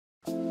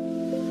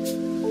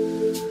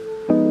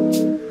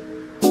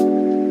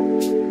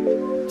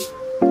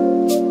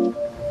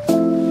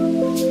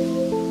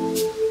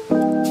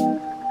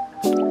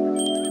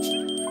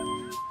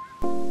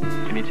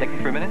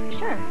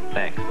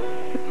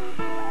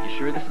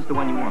sure this is the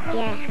one you want?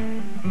 Yeah.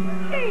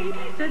 Hey,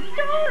 he's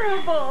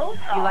adorable.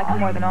 You like him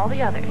more than all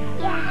the others?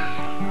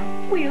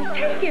 Yeah. We'll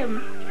take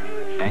him.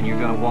 And you're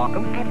gonna walk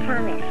him? I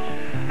promise.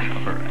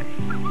 All right.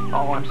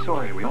 Oh, I'm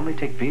sorry. We only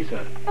take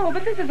Visa. Oh,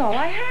 but this is all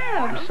I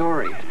have. I'm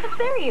sorry.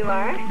 There you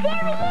are. There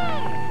he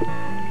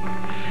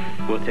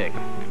is. We'll take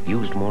him.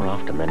 Used more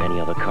often than any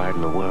other card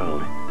in the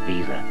world.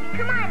 Visa.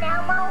 Come on,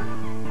 Elmo.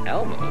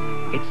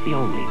 Elmo? It's the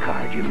only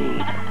card you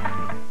need.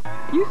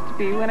 Used to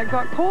be when it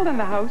got cold in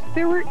the house,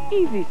 there were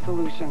easy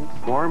solutions.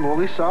 Warm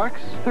woolly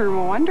socks,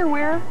 Thermo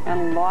underwear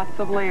and lots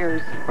of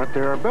layers. but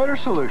there are better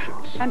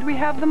solutions. And we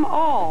have them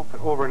all.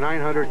 At over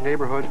 900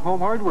 neighborhood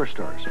home hardware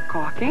stores.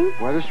 Caulking,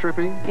 Weather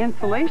stripping,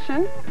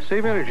 insulation.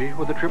 save energy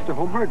with a trip to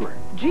Home Hardware.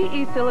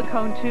 GE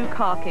Silicone 2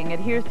 caulking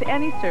adheres to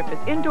any surface,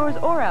 indoors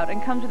or out,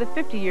 and comes with a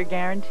 50-year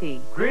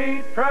guarantee.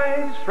 Great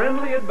price,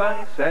 friendly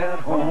advice at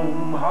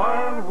Home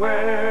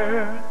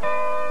Hardware.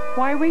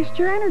 Why waste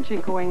your energy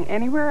going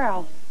anywhere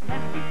else?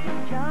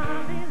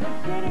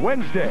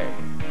 Wednesday,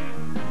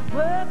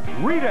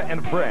 Rita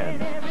and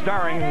Friends,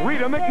 starring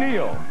Rita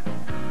McNeil.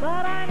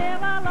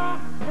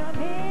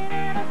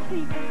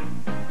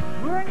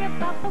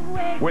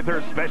 With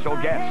her special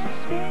guests,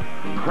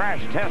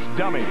 Crash Test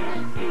Dummies,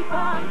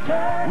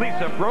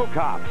 Lisa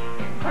Prokop,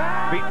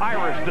 the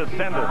Irish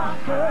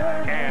Descendants,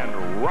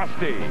 and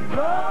Rusty.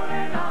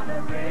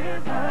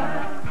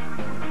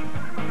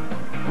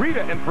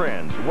 Rita and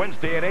Friends,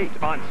 Wednesday at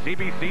 8 on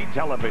CBC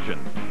Television.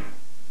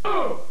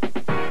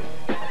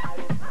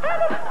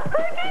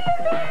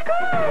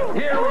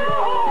 Here we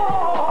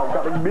go! I've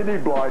got a mini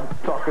blind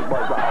stuck in my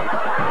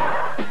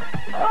mouth.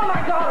 Oh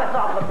my God, it's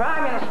off. The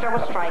Prime Minister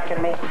was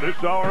striking me. This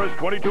hour is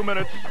 22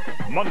 minutes,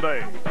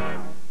 Monday.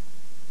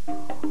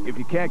 If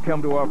you can't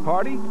come to our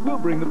party, we'll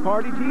bring the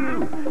party to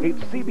you. It's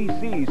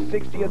CBC's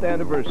 60th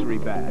Anniversary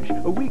Bash,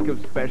 a week of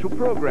special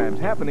programs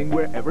happening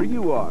wherever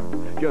you are.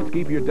 Just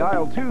keep your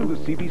dial tuned to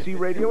CBC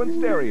Radio and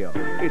Stereo.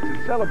 It's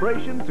a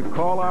celebration to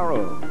call our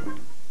own.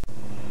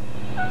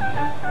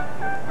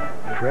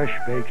 Fresh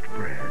baked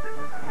bread,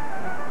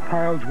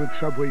 piled with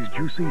Subway's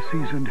juicy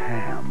seasoned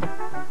ham,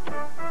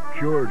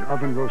 cured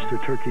oven-roasted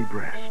turkey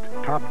breast,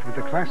 topped with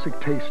the classic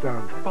taste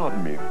of...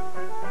 Pardon me,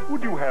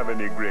 would you have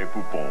any Grey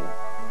Poupon?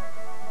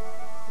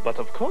 But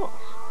of course.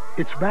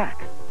 It's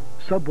back.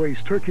 Subway's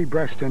turkey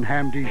breast and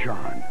ham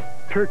Dijon.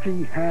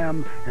 Turkey,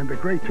 ham, and the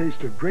great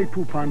taste of Grey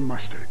Poupon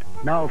mustard.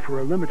 Now for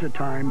a limited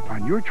time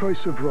on your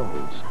choice of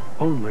rolls,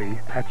 only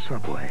at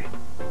Subway.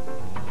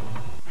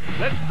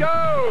 Let's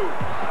go!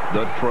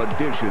 The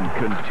tradition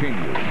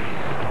continues.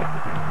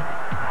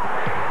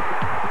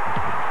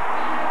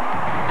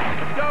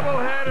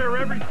 Doubleheader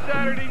every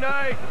Saturday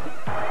night.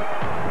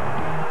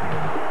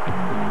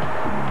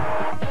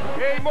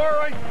 Hey, more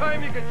ice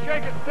time you can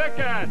shake a stick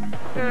at.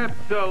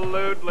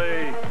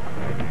 Absolutely.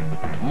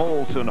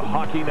 Molson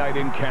Hockey Night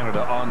in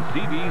Canada on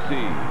CBC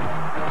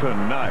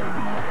tonight.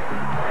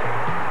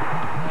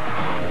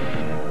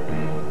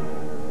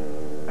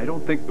 I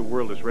don't think the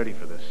world is ready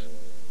for this.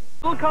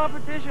 Little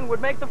competition would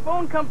make the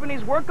phone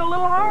companies work a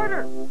little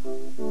harder.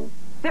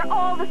 They're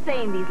all the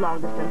same, these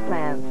long-distance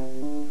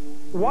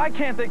plans. Why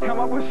can't they come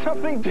up with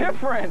something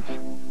different?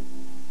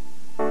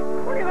 When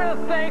are you going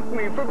to thank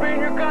me for being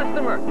your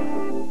customer?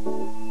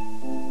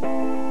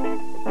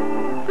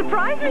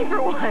 Surprise me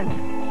for once.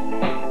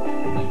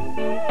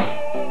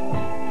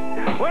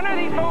 When are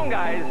these phone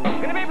guys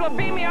going to be able to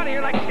beat me out of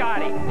here like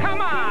Scotty?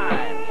 Come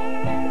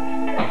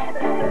on!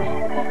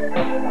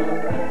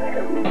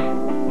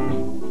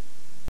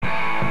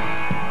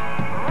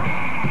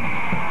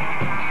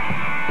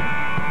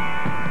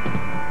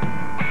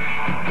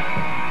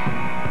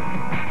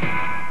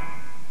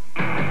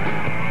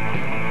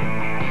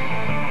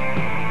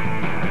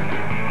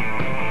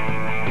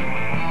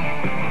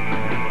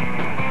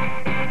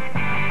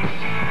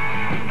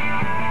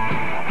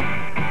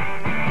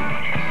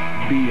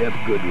 B.F.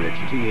 Goodrich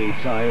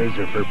T8 tires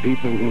are for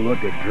people who look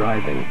at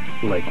driving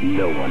like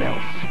no one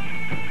else.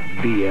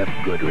 B.F.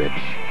 Goodrich.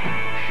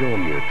 Show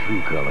them your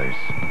true colors.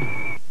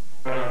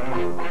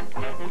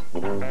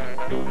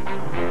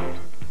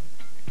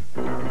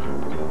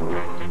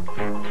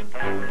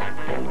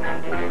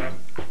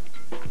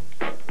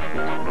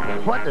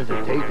 What does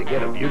it take to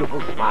get a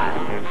beautiful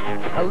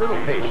smile? A little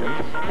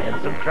patience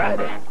and some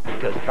Trident.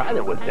 Because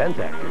Trident with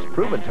Dentex is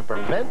proven to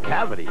prevent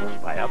cavities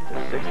by up to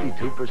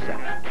 62%.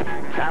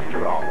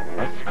 After all,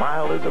 a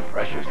smile is a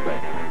precious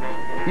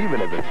thing,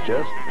 even if it's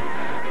just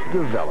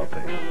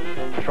developing.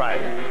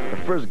 Trident, the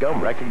first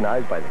gum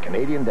recognized by the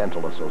Canadian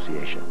Dental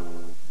Association.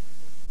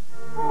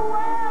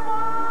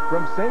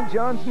 From St.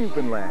 John's,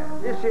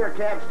 Newfoundland, This here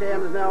cab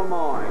stand is now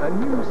mine. a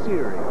new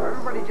series.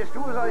 Everybody just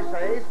do as I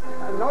say,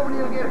 and nobody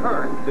will get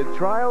hurt. The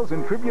trials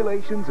and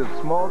tribulations of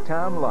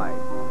small-town life.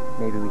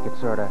 Maybe we could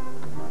sort of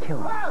kill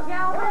him.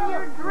 Calvin,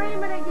 you're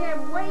dreaming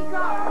again. Wake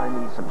up. I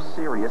need some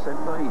serious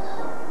advice.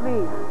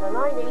 Me. The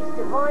 90's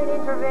divine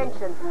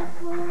intervention.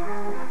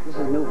 This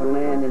is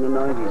Newfoundland in the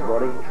 90s,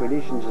 buddy.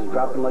 Traditions is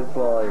dropping like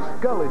flies.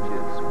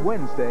 Gulliges,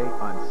 Wednesday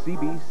on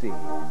CBC.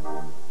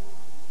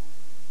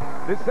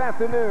 This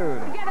afternoon,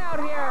 Get out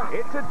here!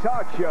 it's a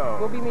talk show.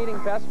 We'll be meeting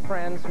best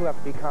friends who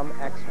have become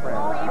ex-friends.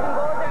 Oh, even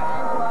go there,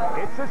 Angela.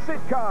 It's a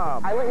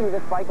sitcom. I lent you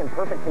this bike in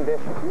perfect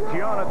condition.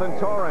 Jonathan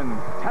Torrens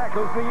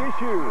tackles the We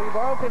issues.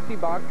 borrowed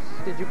 $50.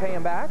 Did you pay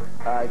him back?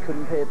 I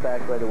couldn't pay it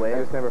back right away.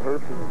 I just never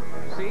heard from him.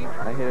 See?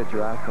 I hit a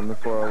giraffe from the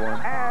 401.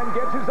 And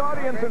gets his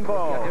audience The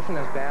involved. audition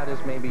as bad as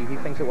maybe he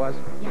thinks it was?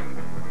 Yeah.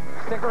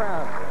 Stick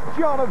around.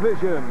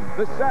 Jonavision,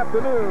 this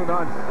afternoon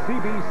on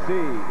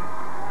CBC.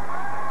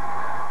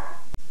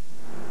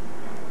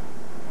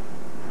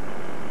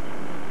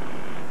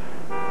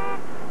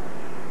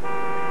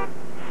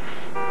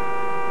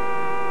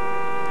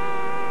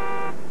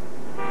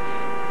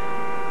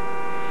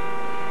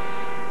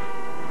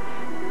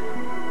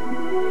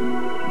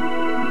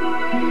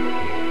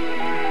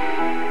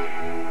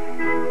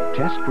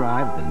 Test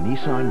drive the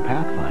Nissan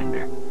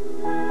Pathfinder.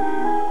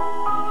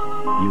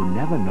 You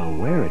never know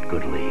where it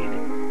could lead.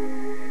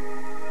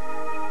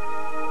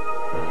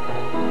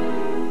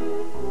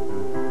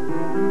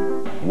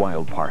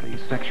 Wild parties,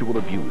 sexual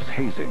abuse,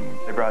 hazing.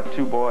 They brought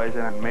two boys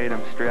in and made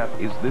them strip.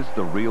 Is this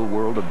the real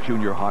world of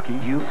junior hockey?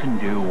 You can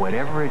do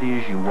whatever it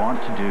is you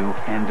want to do,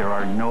 and there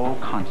are no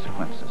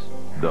consequences.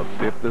 The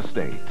Fifth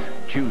Estate,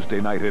 Tuesday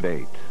night at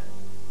 8.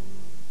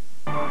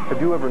 Have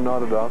you ever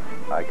nodded off?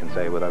 I can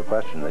say without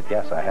question that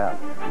yes, I have.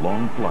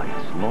 Long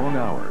flights, long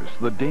hours,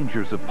 the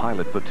dangers of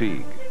pilot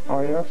fatigue.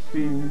 I have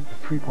seen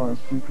 3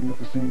 pilots sleeping at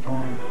the same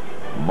time.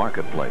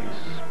 Marketplace,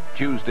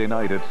 Tuesday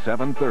night at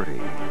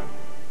 7:30.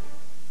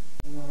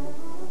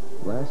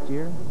 Last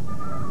year,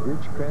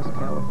 Ridgecrest,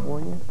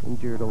 California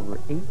endured over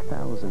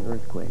 8,000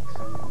 earthquakes.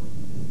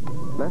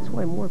 That's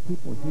why more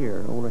people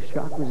here own a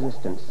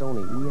shock-resistant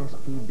Sony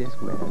ESP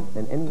Discman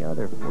than any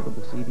other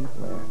portable CD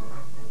player.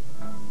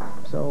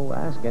 So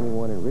ask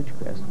anyone in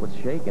Ridgecrest what's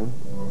shaking,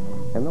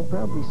 and they'll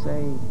probably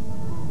say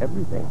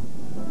everything.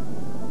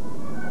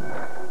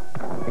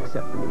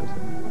 Except the music.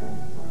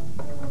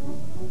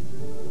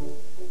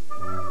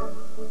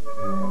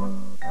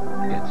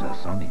 It's a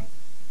Sony.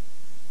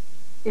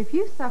 If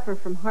you suffer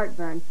from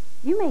heartburn,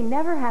 you may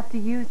never have to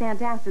use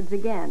antacids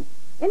again.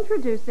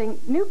 Introducing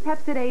new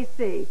Pepcid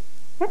AC.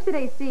 Pepcid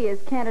AC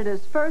is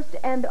Canada's first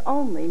and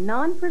only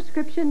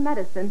non-prescription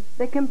medicine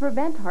that can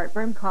prevent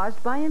heartburn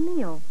caused by a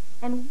meal.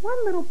 And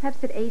one little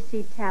Pepcid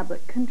AC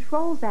tablet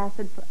controls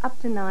acid for up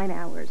to 9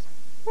 hours.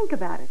 Think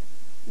about it.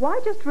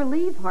 Why just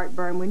relieve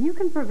heartburn when you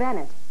can prevent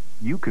it?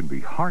 You can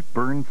be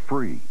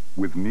heartburn-free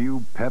with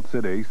new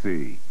Pepcid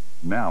AC,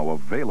 now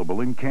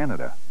available in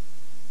Canada.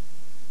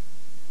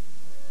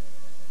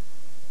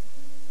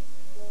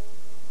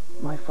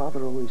 My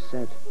father always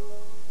said,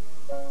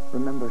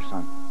 remember,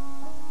 son,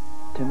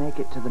 to make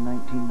it to the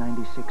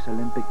 1996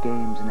 Olympic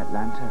Games in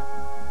Atlanta,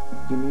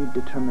 you need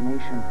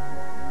determination,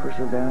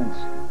 perseverance,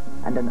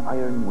 and an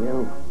iron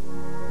will.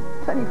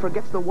 Then he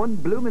forgets the one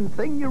bloomin'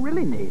 thing you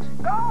really need.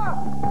 Ah!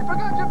 You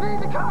forgot your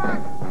Visa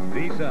card!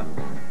 Visa.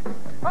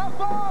 Have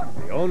fun!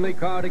 The only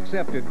card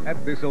accepted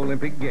at this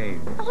Olympic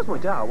Games. That was my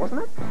dad,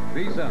 wasn't it?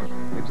 Visa.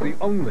 It's the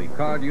only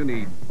card you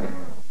need.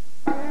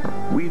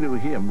 We knew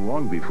him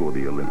long before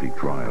the Olympic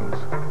trials.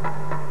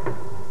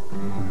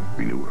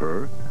 We knew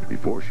her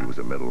before she was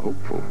a medal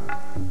hopeful.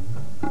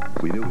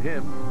 We knew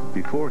him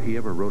before he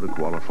ever wrote a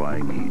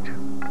qualifying heat.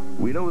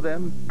 We know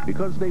them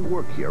because they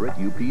work here at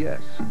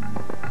UPS.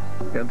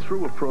 And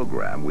through a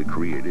program we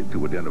created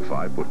to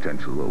identify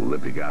potential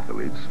Olympic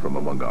athletes from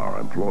among our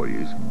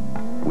employees,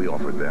 we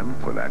offered them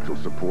financial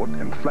support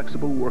and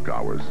flexible work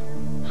hours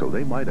so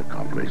they might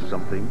accomplish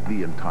something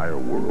the entire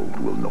world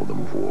will know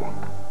them for.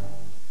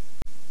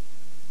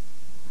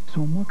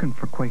 So I'm working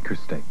for Quaker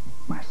State.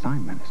 My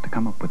assignment is to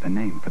come up with a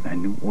name for their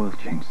new oil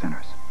change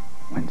centers.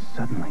 When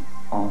suddenly,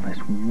 all this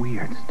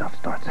weird stuff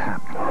starts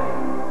happening.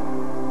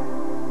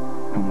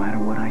 No matter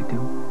what I do,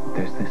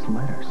 there's this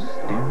letter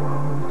staring me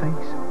in the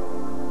face.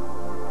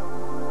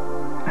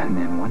 And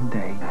then one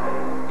day,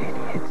 it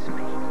hits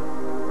me.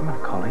 I'm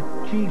gonna call it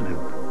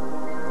G-Loop.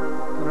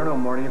 I don't know,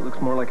 Morty. It looks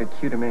more like a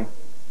Q to me.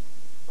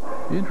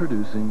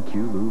 Introducing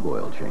Q-Lube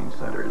Oil Change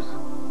Centers,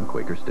 a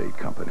Quaker State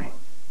company.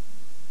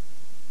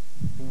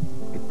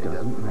 It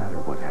doesn't matter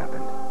what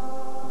happened.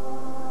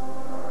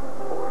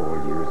 4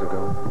 years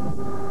ago,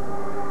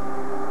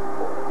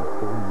 or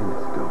 4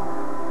 minutes ago.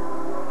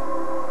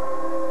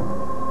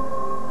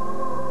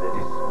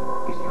 This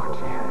is your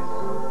chance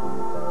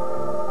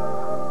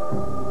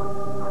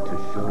to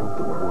show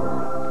the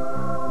world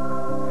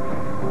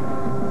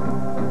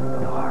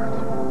the heart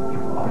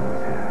you've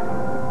always had.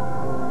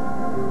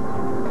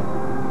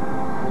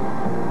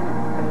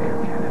 Air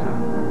Canada,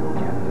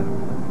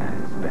 that is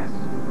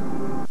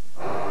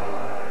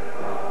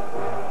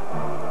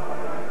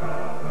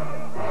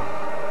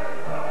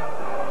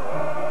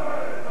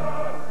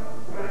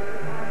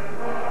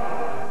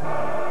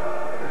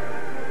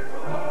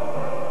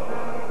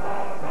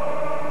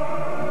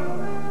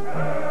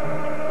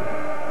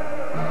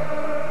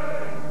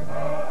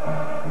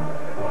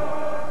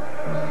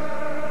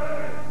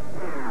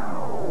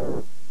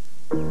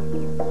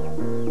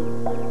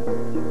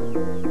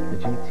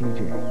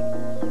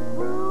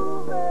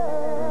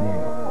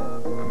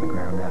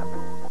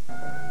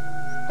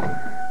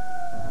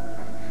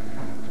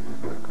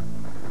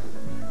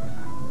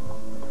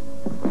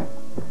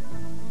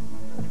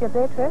your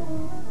day trip?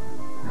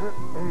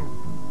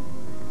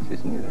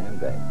 Just new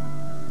handbag.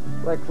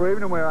 Like for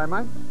evening wear, I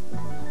might.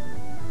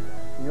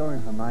 For your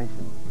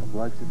information, the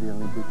blokes at the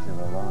Olympics are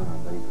relying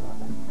on these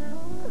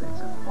ones.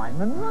 That's a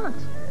flaming nut.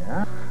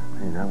 Yeah.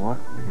 You know what?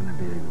 They're going to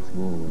be even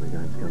smaller when the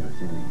games come to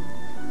Sydney.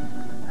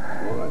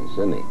 All right,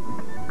 Sydney.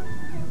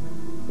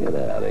 Get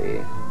out of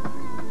here.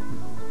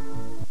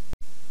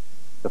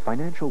 The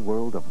financial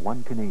world of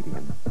one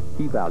Canadian.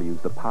 He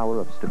values the power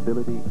of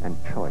stability and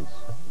choice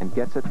and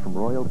gets it from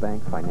Royal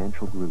Bank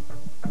Financial Group.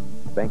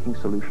 Banking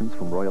solutions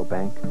from Royal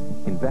Bank,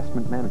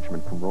 investment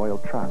management from Royal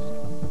Trust,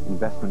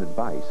 investment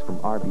advice from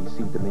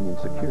RBC Dominion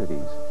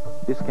Securities,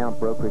 discount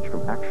brokerage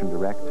from Action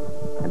Direct,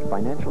 and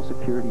financial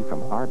security from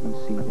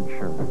RBC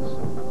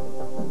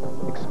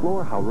Insurance.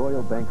 Explore how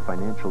Royal Bank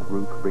Financial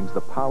Group brings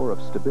the power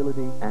of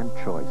stability and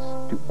choice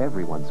to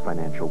everyone's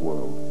financial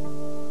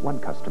world, one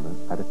customer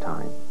at a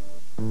time.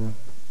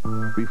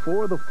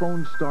 Before the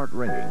phones start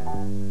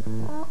ringing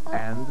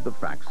and the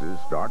faxes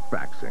start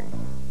faxing,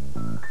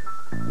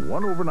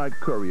 one overnight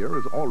courier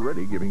is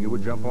already giving you a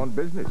jump on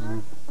business.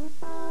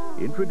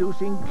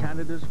 Introducing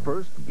Canada's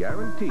first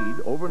guaranteed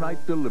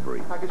overnight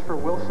delivery. Package for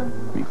Wilson?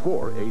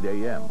 Before 8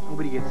 a.m.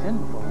 Nobody gets in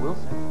before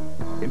Wilson.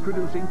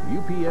 Introducing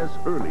UPS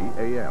Early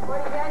AM.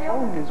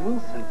 Oh, Ms.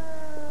 Wilson.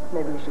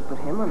 Maybe we should put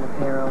him on the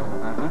payroll.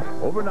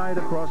 Overnight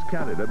across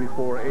Canada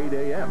before 8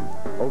 a.m.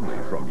 Only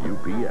from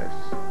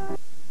UPS.